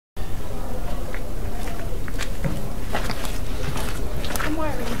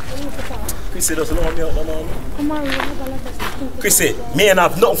Chrissy doesn't know me out there, man. Amari, I have a lot of stuff. Chrissy, me ain't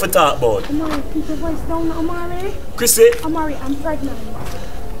have nothing to talk about. Amari, keep your voice down, Amari. Chrissy? Amari, I'm pregnant.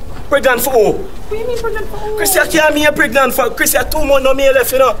 Pregnant for who? What do you mean pregnant for who? Chrissy, I can't be pregnant for. Chrissy, I 2 months no me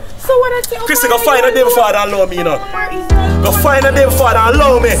left, you know. So what I say? Chrissy, go find a damn father and love me, you know. Go find a damn father and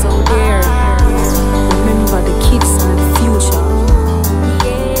love me. So there, remember the kids and the future.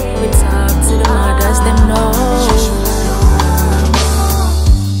 We talk to the mothers, them know.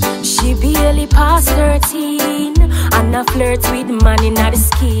 She barely past 13 and I flirt with man in the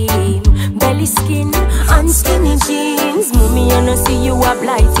scheme. Belly skin and skinny jeans. Mommy, I no see you are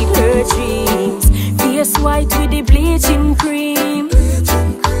blighted her dreams. Face white with the bleaching cream.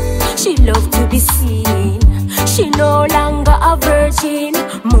 She love to be seen. She no longer a virgin.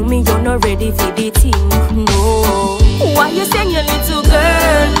 Mommy, you're not ready for the thing. No. Why you saying your little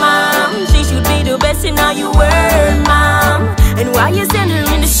girl, mom? She should be the best in all you world, mom. And why you send her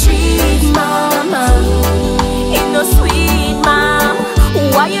in the street, mama? Ain't no sweet, mom.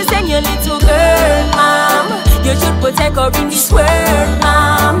 Why you send your little girl, mom? You should protect her in this world,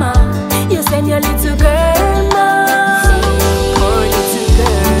 mama. You send your little girl, mom. Poor little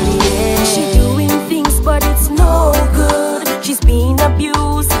girl, yeah. She doing things, but it's no good. She's being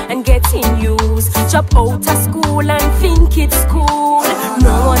abused and getting used. Drop out of school and think it's cool.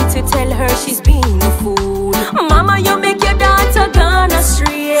 No one to tell her she's being a fool. Mama, you make your daughter gone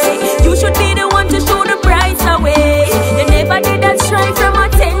astray. You should be the one to show the brighter way. You never did that try from a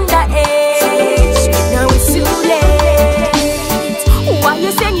tender age. Now it's too late. Why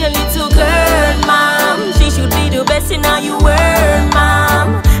you send your little girl, mom? She should be the best in all you world,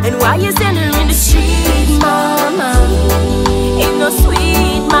 mom. And why you send her in the street, mama? Ain't no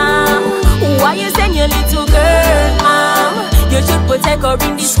sweet, mom. Why you send your little girl, mom? You should protect her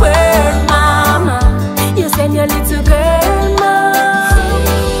in this world, mama. You send your little girl, mom.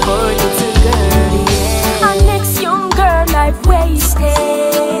 Poor little girl, yeah. Our next young girl, life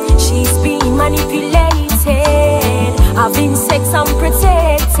wasted. She's being manipulated, having sex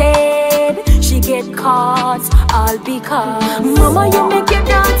unprotected. She get caught, all because mama, you make your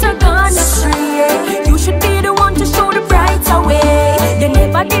daughter gone astray. You should be the one to show the brighter way. You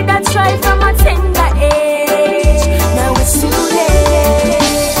never did that try from a tender age. Now it's too late.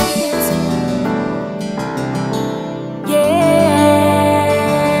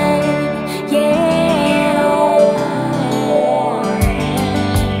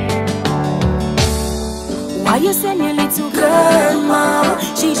 Why you send your little girl, mom?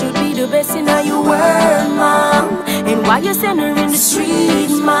 She should be the best in all your world, mom. And why you send her in the street,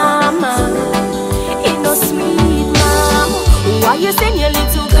 mama? Ain't no sweet, mom. Why you send your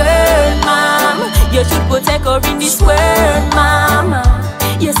little girl, mom? You should protect her in this world, mama.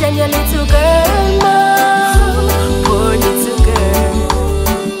 You send your little girl, mom. Poor little girl.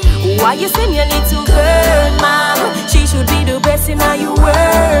 Why you send your little girl, mom? She should be the best in all your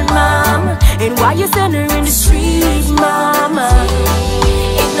world, mom. And why you send her in the street, mama?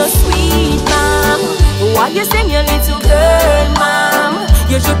 Ain't no sweet, mom. Why you send your little girl, mom?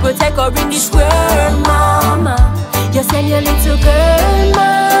 You should protect her in this world, mama. You send your little girl,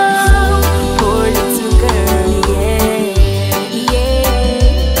 mom. Poor little girl, yeah, yeah.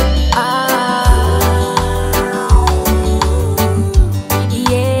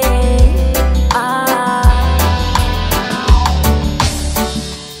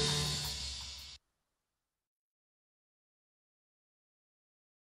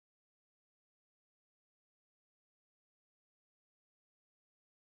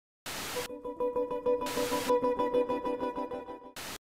 Yeah,